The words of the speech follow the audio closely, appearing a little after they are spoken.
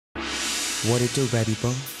What it do, baby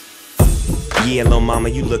boy? Yeah, lil' mama,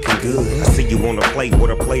 you looking good. I see you wanna play with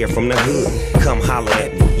a player from the hood. Come holler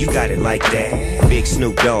at me, you got it like that. Big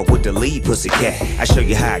Snoop Dogg with the lead pussycat. I show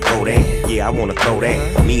you how I go there. Yeah, I wanna throw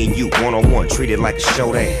that. Me and you, one-on-one, treat it like a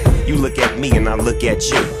show that. You look at me and I look at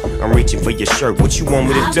you. I'm reaching for your shirt, what you want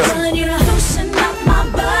me to do? I'm telling you to loosen up my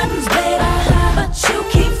buttons, baby, but you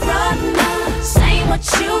keep frontin', saying what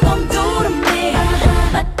you gon' do to me,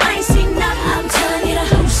 but I ain't seen nothing. I'm telling you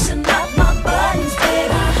to loosen up my buttons,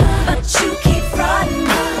 baby, but you keep frontin',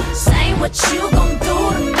 saying what you gon' do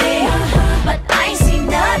to me, but I ain't seen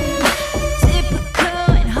nothing.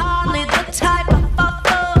 Typical and hardly the type I fall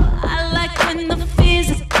for. I like when the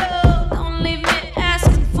physical, don't leave me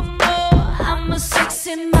asking for more. I'm a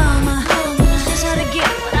sexy mama, just how to get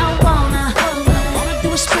what I wanna. All I do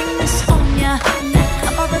is spring this on ya,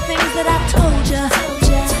 of all the things that I told ya.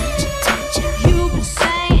 You've been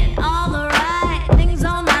saying all the right things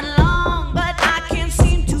all night long, but I can't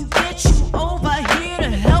seem to get you over here to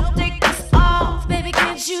help take this off. Baby,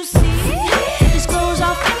 can't you see? These clothes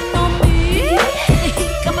are fitting on me, the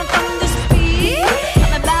heat coming from this beat,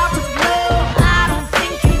 I'm about to blow. I don't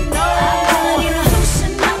think you know. I'm telling you to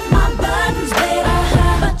loosen up my buttons, baby,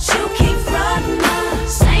 but you keep frontin',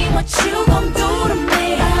 saying what you gon' do to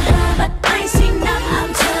me, but I ain't seen nothing.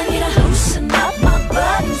 I'm telling you to loosen up my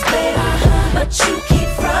buttons, baby, but you keep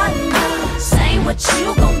frontin', saying what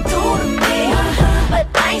you gon' do to me, but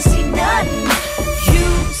I ain't seen nothing. You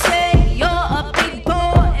say you're a big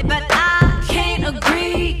boy, but I can't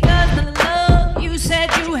agree, 'cause the love you said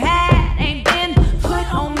you had ain't been put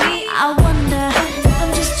on me. I wonder if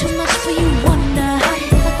I'm just too much for you, wonder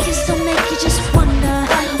if a kiss don't make you just wonder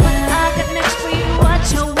what I got next for you, what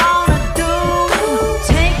you wanna do.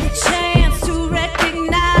 Take a chance to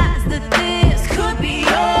recognize that this could be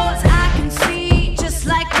yours. I can see, just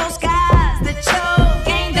like those guys, that your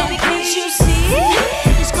game don't. Can't you see?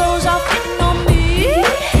 These clothes are fitting on me,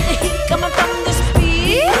 the heat coming from this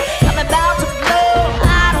beat, I'm about to blow.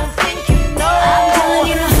 I don't think you know. I'm telling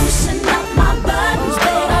you to loosen up my buttons,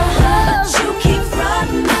 baby, but you keep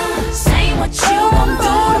frontin', saying what you gon'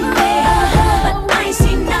 do to me, but I ain't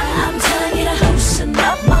seen nothing. I'm telling you to loosen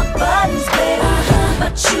up my buttons, baby,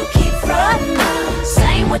 but you keep frontin',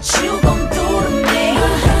 saying what you gon' do to me,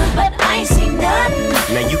 but I ain't seen nothing.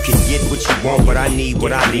 Now you can get what you want, but I need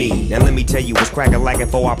what I need. Now let me tell you what's crackin' like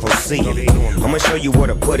before I proceed. I'ma show you where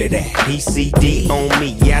to put it at. PCD on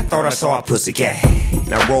me, yeah, I thought I saw a pussycat.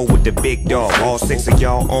 Now roll with the big dog, all 6 of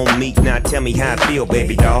y'all on me. Now tell me how I feel,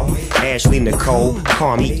 baby doll. Ashley, Nicole,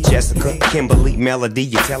 Carmi, Jessica, Kimberly, Melody,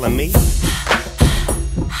 you telling me?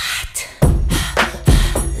 Hot.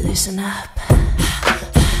 Listen up.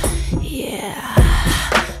 Yeah,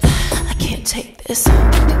 I can't take this.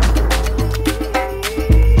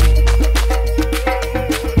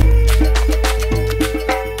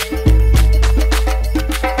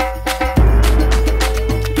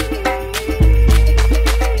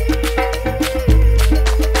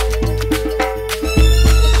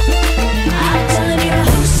 I'm telling you to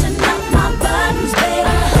loosen up my buttons,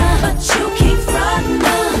 baby, but you keep frontin',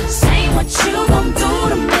 saying what you gon' do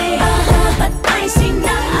to me, but I ain't seen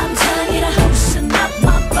nothing. I'm telling you to loosen up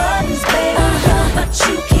my buttons, baby, but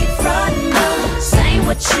you keep frontin', saying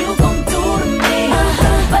what you gon' do to me,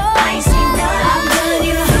 but I ain't seen nothing. I'm telling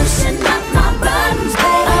you to loosen up my buttons,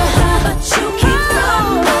 baby, but you keep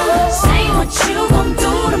frontin', saying what you gon'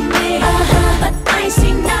 do to me, but I ain't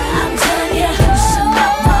seen nothing. I'm telling you to loosen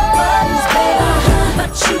up my buttons, baby,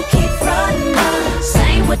 but you keep frontin',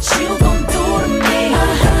 saying what you gon' do to me,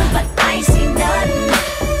 but I ain't seen nothing.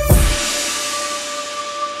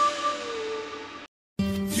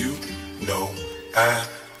 You know I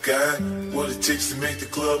got what it takes to make the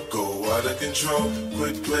club go out of control.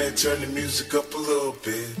 Quit playing, turn the music up a little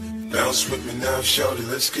bit. Bounce with me now, shawty,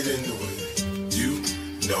 let's get into it. You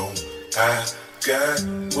know I got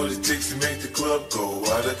what it takes to make the club go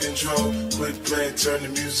out of control. Quit playing, turn the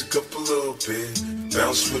music up a little bit.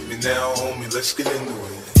 Bounce with me now, homie, let's get into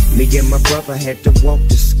it. Me and my brother had to walk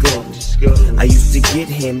to school. I used to get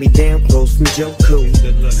hand-me-down clothes from Joe Cool.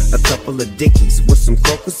 A couple of Dickies with some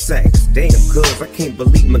Coca sacks. Damn, cuz I can't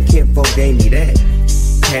believe my kinfolk gave me that.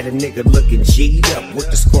 Had a nigga looking G'd up with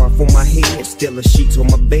the scarf on my head, still a sheets on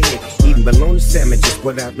my bed. Even eating bologna sandwiches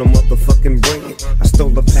without no motherfucking bread. I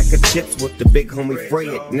stole a pack of chips with the big homie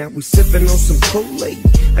Fred. Now we sipping on some Kool-Aid.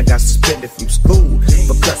 I got suspended from school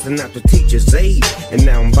for cussing out the teacher's aide. And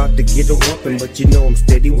now I'm about to get a whooping, but you know I'm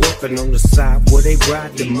steady working on the side where they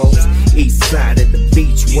ride the most. East side of the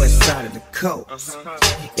beach, west side of the coast.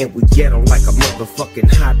 And we get on like a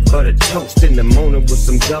motherfucking hot butter toast in the morning with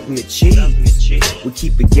some government cheese. We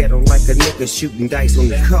keep it ghetto like a nigga shooting dice on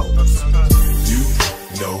the coast.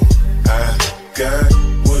 You know I got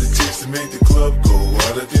what it takes to make the club go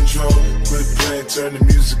out of control. Quit playing, turn the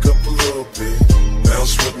music up a little bit.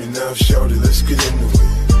 Bounce with me now, shout it, let's get into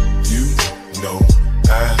it. You know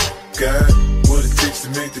I got what it takes to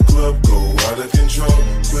make the club go out of control.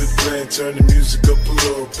 Quit playing, turn the music up a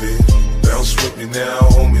little bit. Bounce with me now,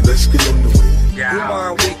 homie, let's get into it.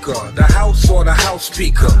 Remind weaker, the house or the house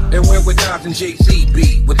speaker. And when without and Jay-Z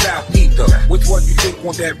beat, without either. Which one you think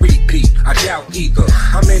want that repeat? I doubt either.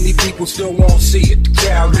 How many people still won't see it? The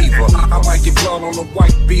cow lever. I might get blood on the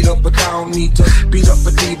white beater, but I don't need to beat up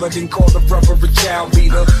a diva, then call the brother a child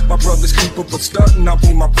beater. My brother's keeper, but stuntin', I'll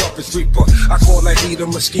be my brother's reaper. I call that heater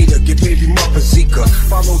mosquito, get baby mother Zika.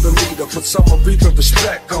 Follow the leader, put some reaping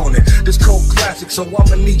respect on it. This cold classic, so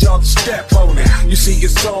I'ma need y'all to step on it. You see your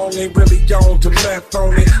song ain't really on to left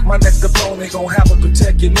on it. My next opponent gon' have a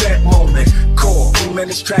protect your neck moment. Core, man,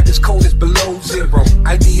 this track is cold as below zero.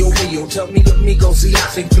 Ideal Rio, tell me the amigo, see I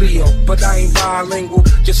say Cleo. But I ain't bilingual,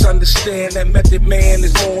 just understand that Method Man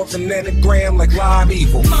is more of an anagram like Live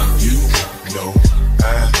Evil. You know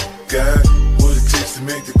I got what it takes to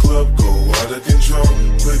make the club go out of control.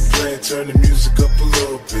 Quit playing, turn the music up a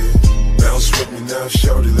little bit. Bounce with me now,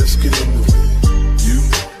 shout it, let's get into it. You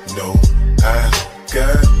know I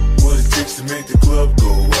got what it takes to make the club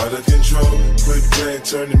go out of control. Quit playing,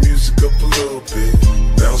 turn the music up a little bit.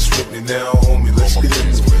 Bounce with me now, homie, let's get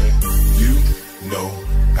into it. You know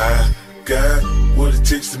I got what it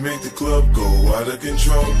takes to make the club go out of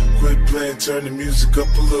control. Quit playing, turn the music up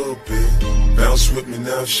a little bit. Bounce with me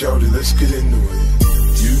now, shout it, let's get into it.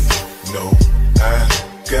 You know I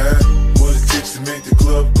got what it takes to make the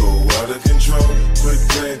club go out of control. Quit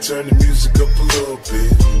playing, turn the music up a little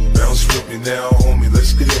bit. Bounce with me now, homie,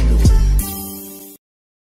 let's get into it.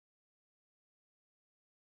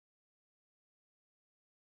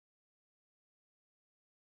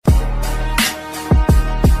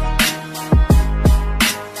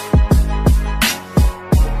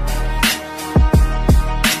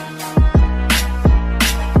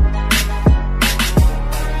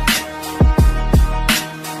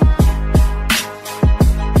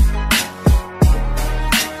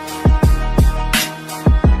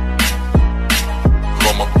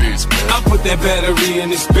 That battery in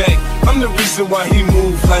his back, I'm the reason why he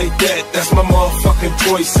move like that. That's my motherfucking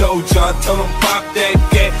toy soldier. I tell him pop that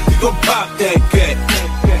cat, you gon' pop that cat.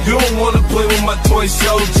 You don't wanna play with my toy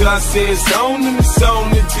soldier. I say it's on and it's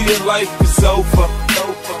on until your life is over.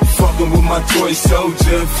 Fucking with my toy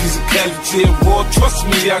soldier. If he's a casualty of war, trust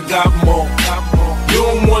me, I got more. You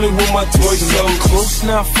don't want it with my toy soldier. Close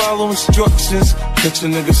now, follow instructions. Catch a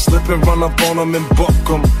nigga slip and run up on him and buck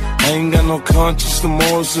him. I ain't got no conscience, no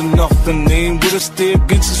morals or nothing. They ain't with us, they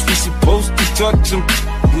against us, we supposed to touch them.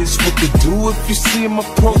 Here's what to do if you see him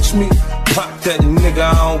approach me. Pop that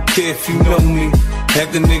nigga, I don't care if you know me.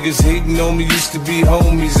 Half the niggas hating on me used to be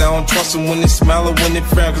homies. I don't trust them when they smile or when they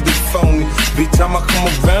frown cause they phony. Every time I come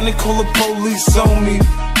around they call the police on me.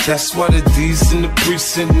 That's why the D's in the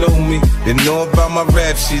precinct know me. They know about my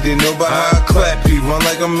rap shit, they know about how I clap beat. Run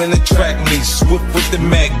like I'm in a track meet, swift with the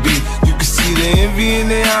Mac beat. You can see the envy in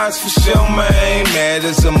their eyes for sure, man. I ain't mad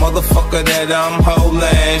as a motherfucker that I'm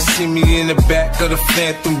holding. See me in the back of the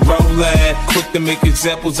Phantom rolling. Quick to make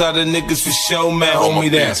examples out of niggas for sure, man. Hold me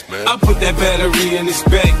down. I put that battery in his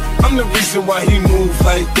back. I'm the reason why he move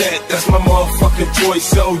like that. That's my motherfucking toy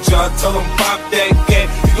soldier. I tell him pop that cat,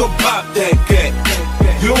 you gon' pop that cat.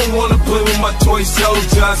 You don't wanna play with my toy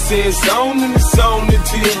soldier. I say it's on and it's on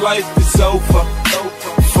until your life is over.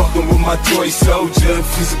 Fucking with my toy soldier.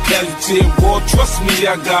 If he's a casualty of war, trust me,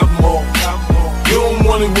 I got more. You don't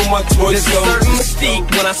want it with my toy soldier. There's a certain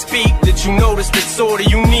mystique when I speak that you notice that's sorta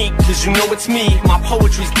unique. Cause you know it's me, my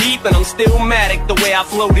poetry's deep and I'm still matic. The way I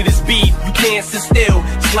floated this beat, you can't sit still.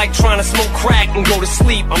 It's like trying to smoke crack and go to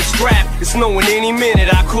sleep. I'm strapped, it's knowing any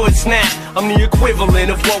minute I could snap. I'm the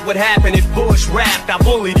equivalent of what would happen if Bush rapped. I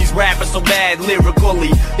bully these rappers so bad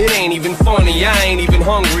lyrically. It ain't even funny, I ain't even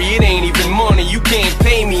hungry. It ain't even money, you can't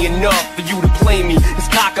pay me enough for you to play me.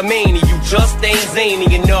 It's cockamania, you just ain't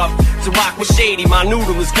zany enough to rock with Shady. My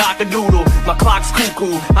noodle is cock-a-doodle, my clock's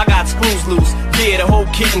cuckoo, I got screws loose. Yeah, the whole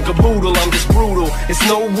kit and caboodle, I'm just brutal. It's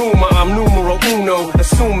no rumor, I'm numero uno.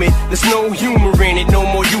 Assume it, shit, there's no humor in it, no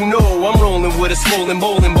more you know. I'm rolling with a swollen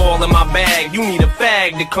bowling ball in my bag. You need a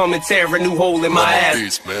fag to come and tear a new hole in my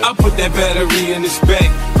ass. I put that battery in his back.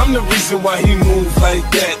 I'm the reason why he moves like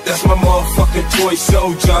that. That's my motherfucking toy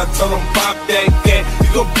soldier. I tell him pop that cat,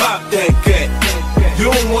 you gon' pop that cat.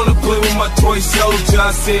 You don't wanna play with my toy soldier.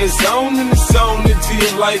 I say it's on in the zone until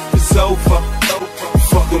your life is over.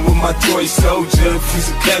 Fucking with my toy soldier. If he's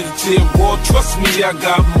a casualty of war, trust me, I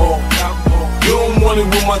got more. You don't want it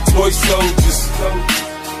with my toy soldiers.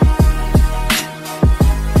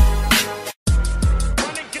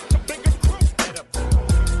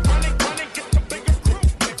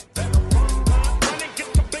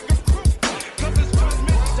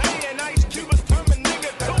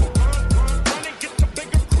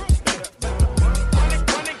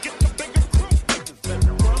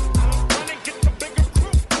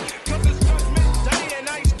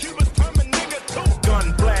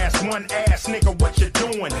 One ass nigga, what you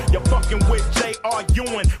doing? You're fucking with J.R.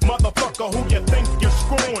 Ewing, motherfucker, who you think you're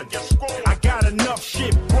screwing? I got enough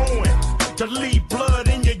shit brewing to leave blood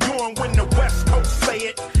in your urine when the West Coast say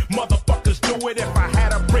it. Motherfuckers do it. If I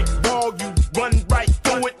had a brick wall, you run right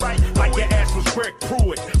through it, like your ass was Greg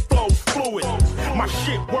Pruitt. Flows fluid, my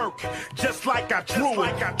shit work just like I drew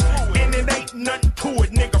it, and it ain't nothing to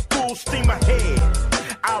it, nigga. Full steam ahead.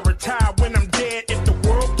 I retire when I'm dead. If the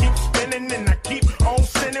world keeps spinning and I keep on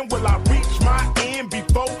sinning, will I reach my end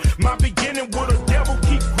before my beginning? Will the devil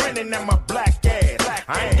keep grinning at my black ass?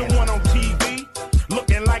 I ain't the one on TV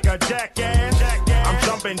looking like a jackass. I'm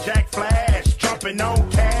jumping Jack Flash, jumping on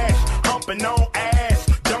cash, humping on ass,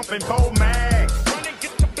 dumping bow mags.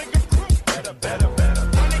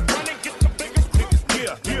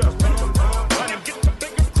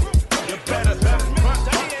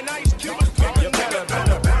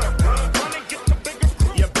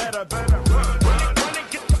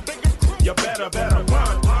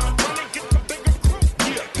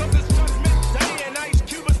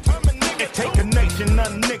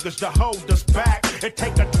 To hold us back. It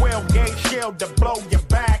take a 12-gauge shell to blow your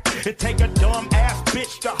back. It take a dumb ass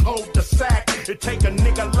bitch to hold the sack. It take a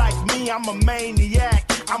nigga like me, I'm a maniac.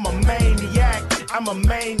 I'm a maniac. I'm a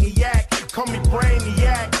maniac. Call me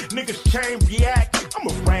brainiac. Niggas chain react. I'm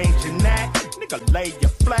arranging that. Nigga lay you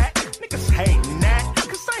flat. Niggas hating that.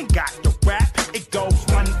 Cause I ain't got the rap. It goes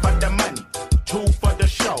 1 for the money, 2 for the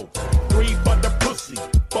show, 3 for the pussy,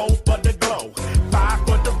 4 for the glow, 5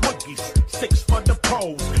 for the rookies, 6 for the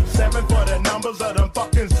pros, 7 for the numbers of them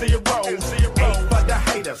fucking zeros, 8 for the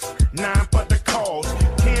haters, 9 for the cause,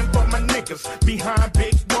 10 for my niggas behind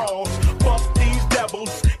big walls. Fuck these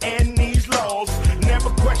devils and these laws. Never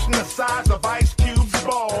question the size of Ice Cube's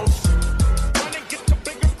balls.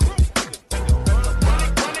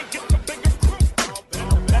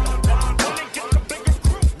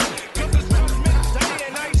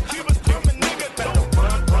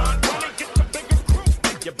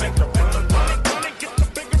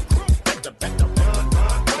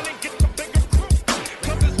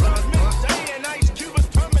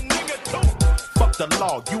 The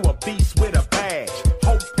law, you a beast with a badge.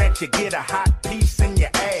 Hope that you get a hot piece in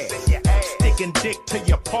your ass. Sticking dick to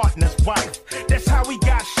your partner's wife. That's how he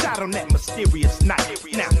got shot on that mysterious night.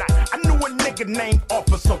 Now, I knew a nigga named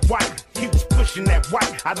Officer White. He was pushing that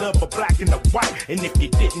white. I love a black and a white. And if you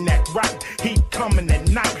didn't act right, he'd come in at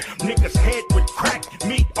night. Niggas head would crack.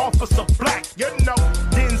 Meet Officer Black. You know,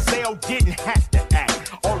 Denzel didn't have to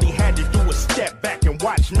act. All he had to do was step back and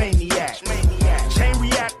watch Maniac. Chain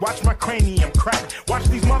react, watch my cranium crack. Watch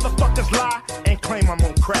these motherfuckers lie and claim I'm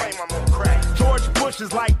on crack. George Bush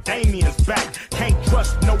is like Damien's back. Can't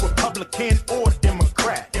trust no Republican or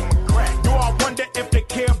Democrat. Do I wonder if they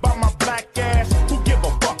care about my black ass? Who give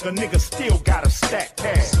a fuck? A nigga still got a stack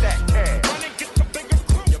cash.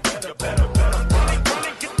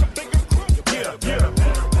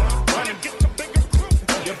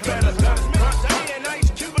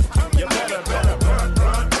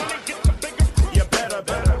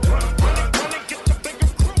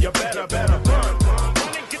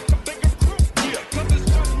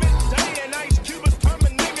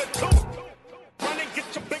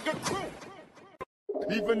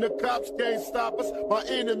 Even the cops can't stop us. My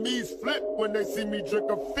enemies flip when they see me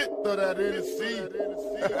drink a fifth of that Hennessy.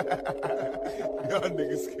 Y'all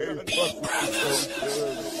niggas can't fuck with me so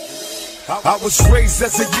good. I was raised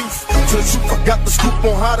as a youth. To the truth, I got the scoop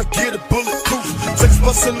on how to get a bulletproof. Sex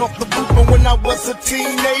busting off the roof, but when I was a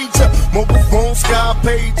teenager, mobile phone, sky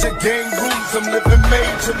pager, gang rules, I'm living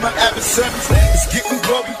major. My adversaries is getting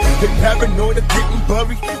worried. They paranoid of getting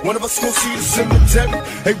buried. One of us gon' see the cemetery.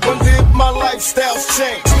 They wonder if my lifestyle's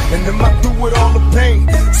changed, and am I through with all the pain?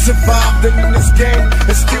 Survived in this game,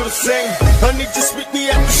 it's still the same. Honey, just meet me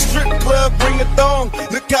at the strip club, bring a thong.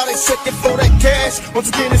 Look how they second for that cash. Once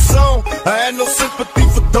again, it's on. I had no sympathy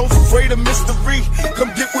for those afraid of mystery. Come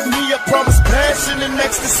get with me, I promise passion and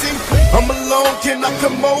ecstasy. I'm alone, can I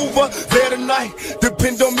come over there tonight?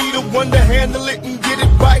 Depend on me, the one to handle it and get it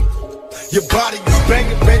right. Your body is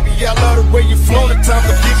banging, baby, I love the way you flow. The time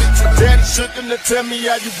to give it to daddy, shouldn't have tell me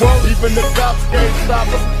how you want. Even the cops can't stop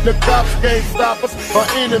us, the cops can't stop us. Our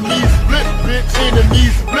enemies split, bitch,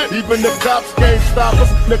 enemies split. Even the cops can't stop us,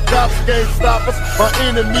 the cops can't stop us. Our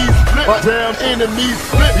enemies split, our damn enemies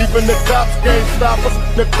split. Even the cops can't stop us,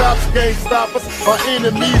 the cops can't stop us. Our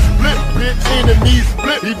enemies split, bitch, enemies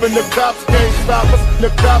split. Even the cops can't stop us, the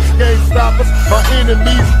cops can't stop us. Our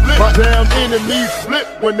enemies split, our damn enemies split.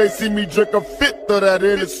 When they see me drink a fifth of that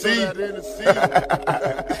Hennessy.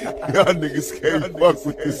 Y'all niggas can't fuck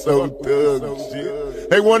with this old thug shit.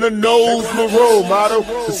 They wanna know who's my role model.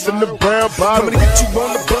 It's in the brown bottle. Coming to get you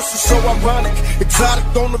on the bus is so ironic. Exotic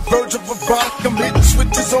on the verge of erotic. I'm hitting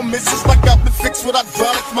switches on misses like I've been fixed with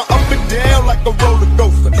hydraulics. My up and down like a roller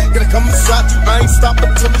coaster. Gonna come inside you, I ain't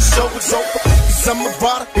stopping till the show is over. Cause I'm a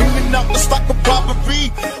rider, in and out just like a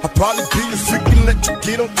robbery. I'll probably be a freak and let you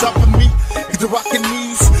get on top of me. Either rockin'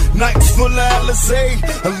 these nights full of Alizé,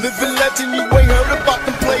 a living legend. You ain't heard about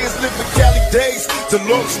them players living Cali days. The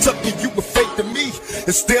Lord's tucking you with faith to me.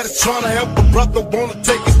 Instead of trying to help a brother, wanna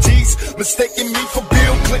take his G's. Mistaking me for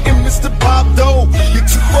Bill Clinton, Mr. Bob Dole. You're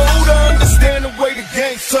too old to understand the way the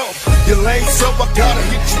game's so. You're lame, so I gotta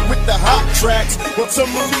hit you with the hot tracks. Once I'm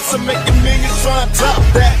released, I'm making millions trying to top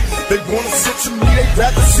that. They wanna censor me, they'd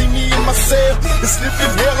rather see me in my cell. It's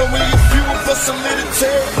living hell, and we a few of us a little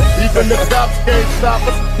tail. Even the cops can't stop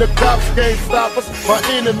us, the cops can't stop us. My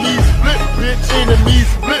enemies split, bitch, enemies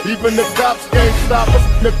split. Even the cops can't stop us,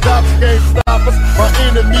 the cops can't stop us. My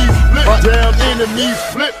enemies split, my damn enemies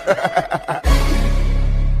split.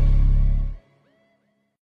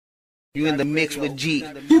 You in the mix with G.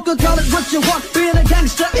 You can call it what you want, being a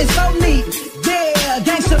gangster is so neat. Yeah,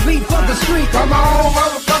 gangster beat for the street. Come on,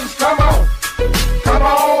 motherfuckers, come on. Come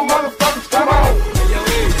on, motherfuckers, come on.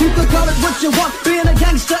 You can call it what you want, being a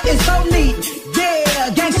gangster is so neat. Yeah,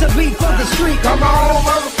 gangster beat for the street. Come on,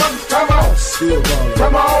 motherfuckers, come on.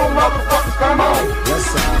 Come on, motherfuckers, come on.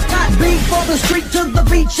 Hot beat for the street, to the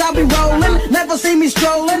beach I'll be rolling. Never see me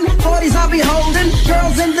strolling, 40s I'll be holding.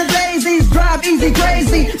 Girls in the daisies, drive easy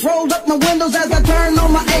crazy. Rolled up my windows as I turn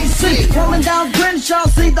on my AC. Rolling down Crenshaw,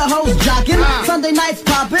 see the hoes jocking. Sunday nights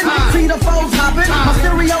popping, see the foes hopping. My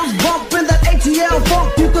stereo's bumping that ATL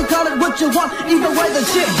funk. You can call it what you want, either way the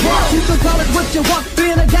shit bump. You can call it what you want,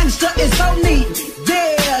 being a gangster is so neat.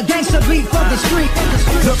 Yeah, gangster beat for the street.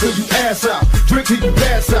 Look till you ass out, drink till you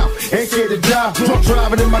pass out. Ain't scared to die, drunk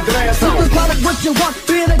driving in my glass You house. can call it what you want,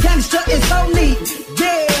 being a gangster is so neat.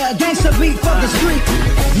 Yeah, gangster beat for the street.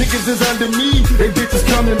 Niggas is under me, they bitches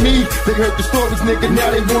come to me. They heard the stories, nigga, now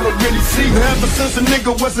they wanna really see. Ever since a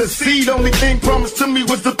nigga was a seed, only thing promised to me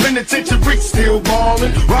was the penitentiary. Still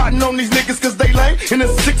ballin', riding on these niggas cause they lame. In a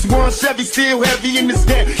 6-1 Chevy, still heavy in this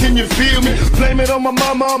game. Can you feel me? Blame it on my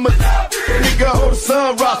mama, I'm a nigga, hold the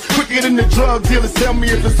sunrise. Quicker than the drug dealers, tell me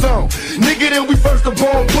if it's on. Nigga, then we first the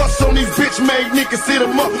born bust on these bitch-made niggas, hit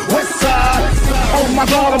them up, west side. Oh my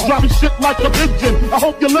God, I'm dropping shit like a pigeon. I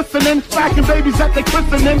hope you're listening, smacking babies at they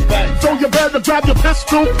christening. So you better grab your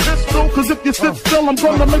pistol, cause if you sit still, I'm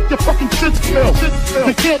gonna make your fucking shit spill.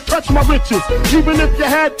 You can't touch my riches, even if you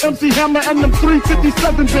had MC Hammer and them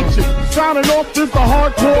 357 bitches. Signing off is the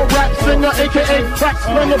hardcore rap singer, aka crack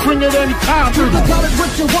slinger, bring it anytime. You can call it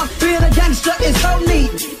what you want, being a gangster is so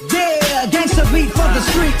neat. Yeah, gangster beat for the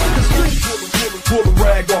street. Pull the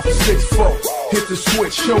rag off the 6-4, hit the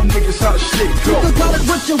switch, show niggas how the shit go. You can call it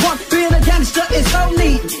what you want, being a gangster is so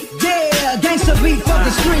neat. Yeah, gangster beat for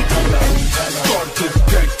the street. Started this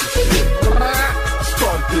gangster shit.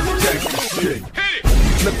 Started this gangster shit.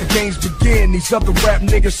 Let the games begin. These other rap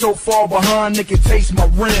niggas so far behind, they can taste my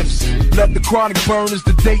rims. Let the chronic burn as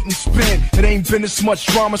the date and spin. It ain't been this much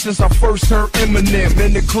drama since I first heard Eminem.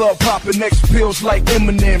 In the club popping next pills like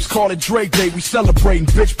M&M's. Call it Dre Day, we celebrating.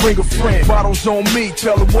 Bitch, bring a friend. Bottles on me,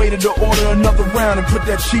 tell the waiter to order another round and put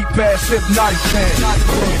that cheap ass hypnotic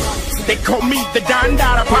pan. They call me the Don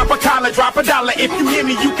Dada, pop a collar, drop a dollar. If you hear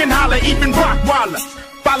me, you can holler, even Rock Waller.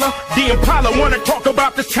 follow the Impala. Wanna talk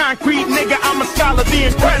about this concrete nigga? I'm a scholar, the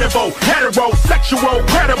incredible, heterosexual,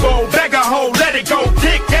 credible, beggar hoe, let it go.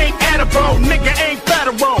 Dick ain't edible, nigga ain't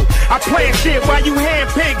federal. I plan shit while you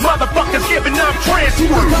handpick motherfuckers giving up transfer. You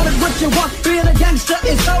can call it what you want, being a gangster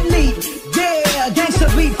is so neat. Yeah, gangster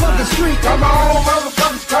beat for the street. Come on,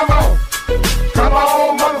 motherfuckers, come on. Come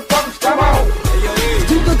on, motherfuckers, come on.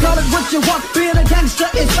 You can call it what you want, being a gangster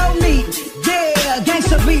is so neat. Yeah,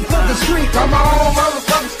 gangster beat for the street. Come on,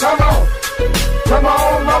 motherfuckers, come on. Come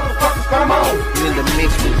on, motherfuckers, come on. You in the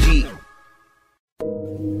mix with G.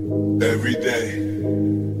 Every day,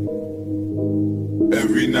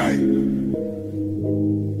 every night,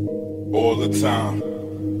 all the time.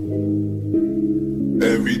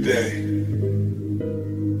 Every day,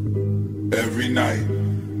 every night,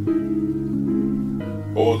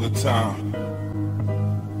 all the time.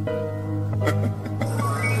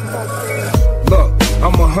 Look,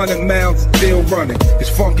 I'm 100 miles and still running. This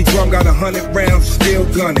funky drum got 100 rounds still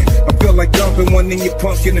gunning. I feel like dumping one in your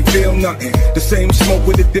pumpkin and feel nothing. The same smoke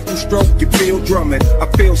with a different stroke, you feel drumming. I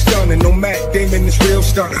feel stunning, no Matt Damon is real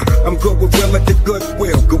stunning. I'm good with will at the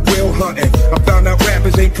goodwill hunting. I found out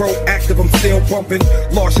rappers ain't proactive, I'm still bumping.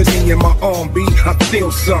 Larceny in my arm beat, I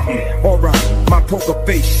feel something. Alright, my poker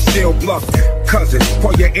face still bluffing. Cousin,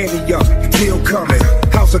 call your Annie up, still coming.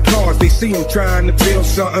 House of cards, they see him trying to feel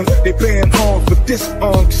something. They paying arms, but this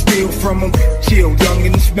arm can steal from them. Chill, young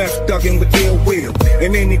and smash thuggin' with ill will.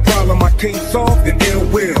 And any problem I can't solve, then ill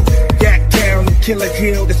will. Yak down and kill a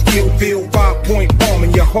hill, that's Kill Bill. 5-point bomb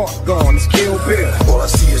and your heart gone, it's Kill Bill. All I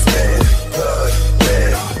see is red, blood,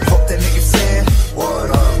 red. Fuck that nigga said, what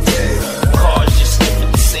I'm dead. Cars just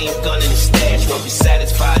sniffing the same gun in the stash. Won't be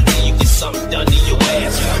satisfied till you get something done to your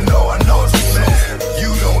ass. I know it's bad. You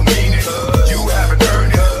don't mean it. You haven't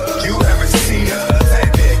earned it. You haven't seen it. That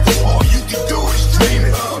nigga, all you can do is dream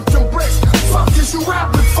it. Them bricks, fuck is you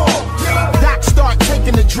rapping for? Doc start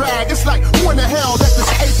taking the drag. It's like, who in the hell let this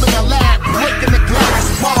ape in the lab breaking the glass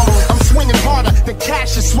ball? I'm swinging harder than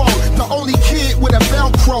cash is swole. The only kid with a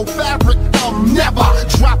Velcro fabric thumb, never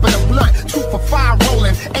dropping a blunt. 2 for 5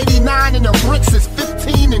 rolling. 89 in the bricks is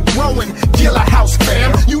 15 and growing. Gilla House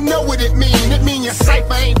fam, you know what it mean. It mean your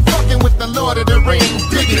cipher ain't fucking with the Lord of the Rings.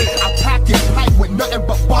 Dig it. I pack your pipe with nothing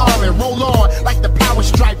but bar and roll on like the power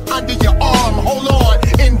stripe under your arm. Hold on,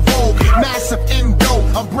 in vogue, massive endo.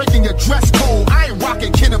 I'm breaking your dress code. I ain't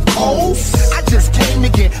rocking Kenneth Coles. I just came to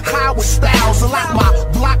get high with styles. Like my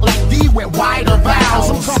block like D with wider vowels.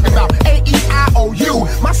 I'm talking about A-E-I-O-U.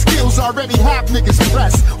 My skills already have niggas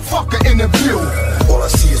pressed. Fuck an interview. All I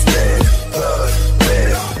see is red, blood,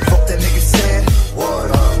 red. Fuck that nigga said,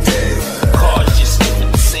 what I'm dead. Cars just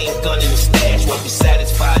sniffing the same gun in the stash. Won't be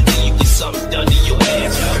satisfied till you get something done to your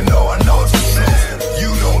ass. I know it's bad. You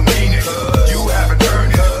don't mean it. You haven't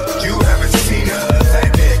earned it. You haven't seen it.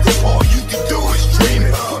 That nigga, all you can do is dream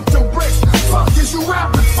it. Them bricks, fuck is you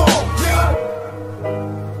rapping for?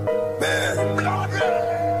 Man,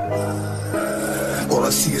 all I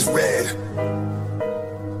see is red.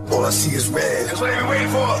 All I see is red. That's what they've been waiting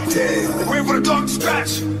for. Dead. They've been waiting for the dog to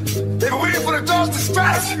scratch. They've been waiting for the dogs to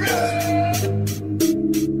scratch.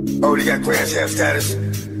 Already got grand champ status.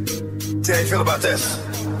 How you feel about this?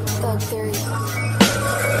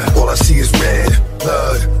 All I see is red,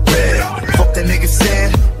 blood, red. Fuck that nigga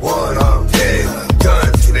said, what I'm dead.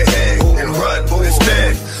 Gun to the head and run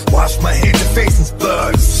instead. Wash my hands and face and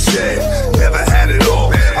blood shed. Never had it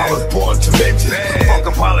all. I was born to mention. Fuck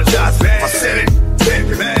apologize if I said it.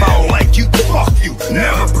 If I don't like you, fuck you.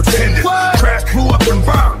 Never pretended. Crash blew up and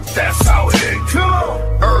burned. That's how it is.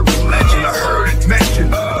 Urban legend, I heard it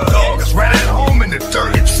mentioned. Dogs ran at home in the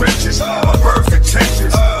dirty trenches. My birth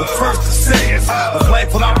intentions, the first to say it. A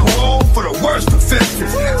life without parole for the worst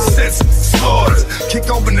offenses. Senseless slaughters, kick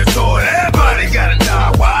open the door. Everybody gotta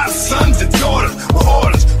die. Why sons and daughters with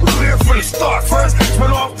orders? We're clear from the start. First,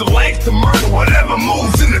 turn off the lights to murder whatever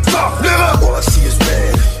moves in the dark. All I see is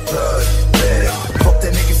red, blood, red. Fuck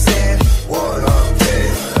that nigga said, what I'm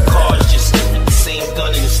dead. Cars just sniffing the same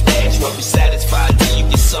gun in the stash. Won't be satisfied till you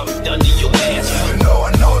get something done to your ass. I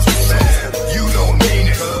know it's bad. You don't mean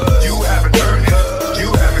it. You haven't earned it. You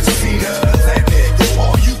haven't seen it. That nigga,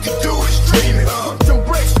 all you can do is dream it. Them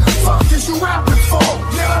bricks, fuck is you rapping for?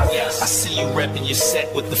 I see you repping your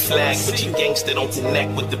set with the flag, but your gangster don't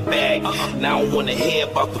connect with the bag. Now I wanna hear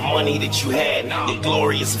about the money that you had. Your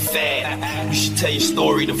glory is a fad. You should tell your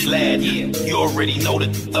story to Vlad. You already know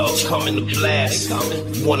that the thugs coming to blast.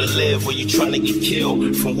 You wanna live where you trying to get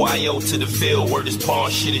killed. From YO to the Ville, where this pawn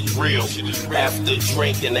shit is real. After a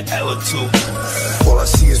drink and an L or two. All I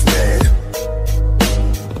see is red.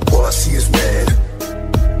 All I see is red.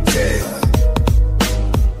 Dead.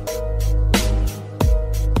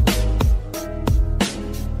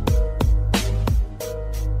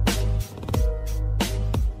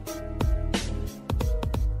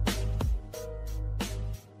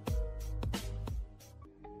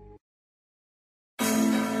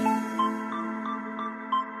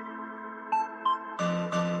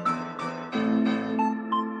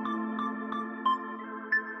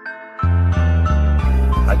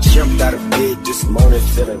 I jumped out of bed this morning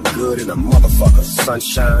feeling good in a motherfucker.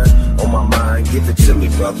 Sunshine on my mind, give it to me,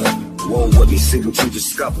 brother. Roll with me, see what you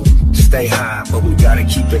discover. Stay high, but we gotta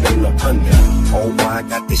keep it in the under. Oh, I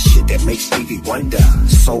got this shit that makes Stevie wonder.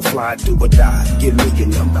 So fly, do or die, give me your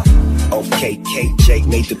number. Okay, KJ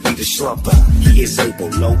made the beat a slumper. He is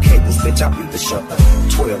able, no cables, bitch, I beat the shunter.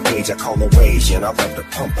 12 gauge, I call a rage, and I love the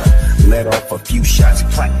pumper. Let off a few shots,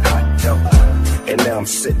 clack, clack, dumper. And now I'm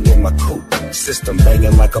sitting in my coupe, system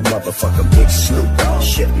banging like a motherfucker, Big Snoop.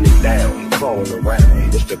 Shitting it down, crawling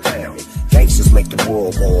around with the pound. Gangsters make the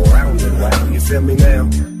world go round and round, you feel me now?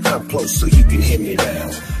 Come close so you can hear me now.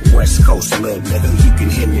 West Coast, little nigga, you can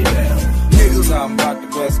hear me now. Niggas, I'm about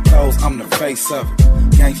the West Coast, I'm the face of it.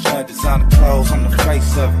 Gangsta designer clothes, I'm the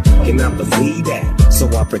face of it. Can I believe that? So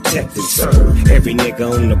I protect and serve every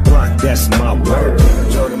nigga on the block, that's my word.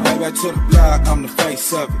 Jordan, way back to the block, I'm the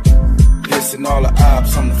face of it. Listen, all the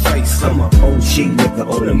ops, I'm the face of it. I'm an OG nigga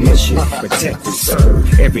on a mission, protect and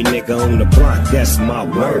serve every nigga on the block, that's my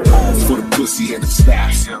word. All for the pussy and the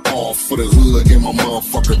snaps, all for the hood and my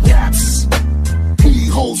motherfucking raps. Pretty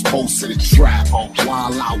hoes posted a trap,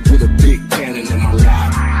 while out with a big cannon in my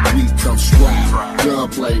lap. We come strap, gun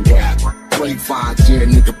play rap, play 5G,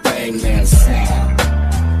 nigga bang that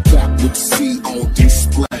sound. Clap with the C on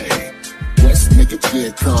display. West nigga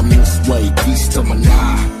can't come this way, peace to my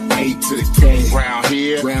nine. A to the K. Round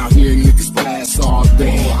here niggas blast all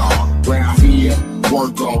day. Round here,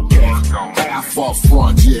 work all day. Half up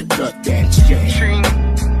front, yeah, cut that chain.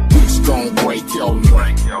 Bitch gon' break your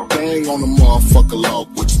neck. Bang on the motherfucker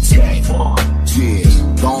love what you take.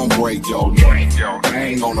 Yeah, gon' break your neck.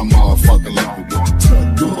 Bang on the motherfucker love what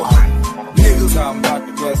you take. Niggas, I'm about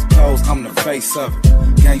the West Coast, I'm the face of it.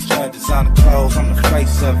 Gangsta designer clothes, I'm the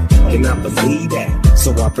face of it. Can I believe that?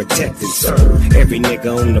 So I protect and serve every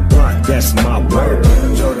nigga on the block, that's my word.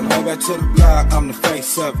 Jordan, way back to the block, I'm the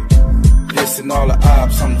face of it. Listen, all the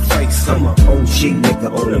ops, I'm the face of it. I'm an OG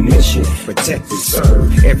nigga on a mission, protect and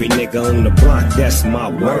serve every nigga on the block, that's my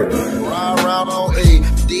word. Ride around on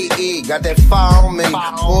E, got that fire on me.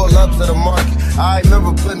 Pull up to the market. I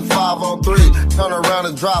remember putting 5 on 3. Turn around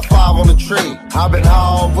and drop 5 on the tree. I've been high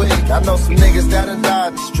all week. I know some niggas that done died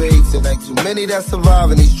in the streets. It ain't too many that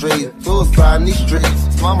survive in these streets. Suicide in these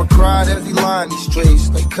streets. Mama cried as he lined these streets.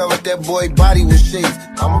 They covered that boy body with sheets.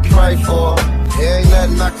 I'ma pray for her. There ain't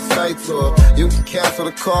nothing I can say to her. You can cancel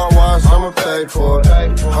the car wash, I'ma pay for it.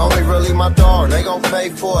 Homie really my dog, they gon' pay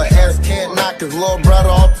for it. Ass can't knock his little brother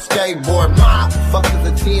off the skateboard. My fuck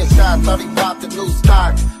is a 10 shot, 30 popped the new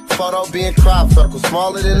stock. Photo being crop circle,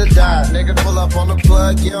 smaller than a dime. Nigga pull up on the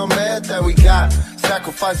plug, yeah, I'm mad that we got.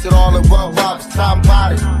 Sacrifice it all in one box, top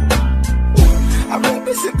body. I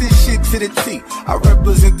represent this shit to the T. I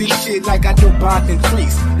represent this shit like I do bonding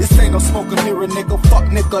trees. This ain't no smoke and mirror, nigga, fuck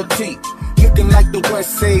nigga T. Looking like the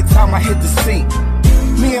West Side time I hit the scene.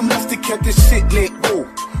 Me and Mustard kept this shit lit, ooh.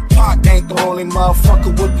 Pac ain't the only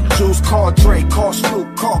motherfucker with the juice. Call Dre, call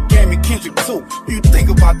Snoop, call Gammy, Kendrick too. You think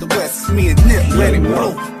about the West, me and Nip, let it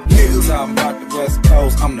blow. Niggas, I'm about the West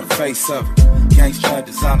Coast, I'm the face of it. Gangsta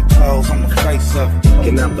designer clothes, I'm the face of it.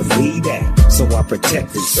 Can I believe that? So I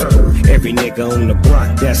protect and serve every nigga on the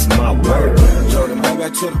block, that's my word. Jordan, way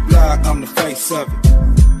back to the block, I'm the face of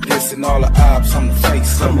it. Listen, all the ops, I'm the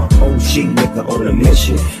face of it. I'm an OG nigga on a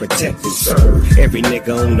mission, protect and serve every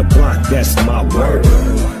nigga on the block, that's my word.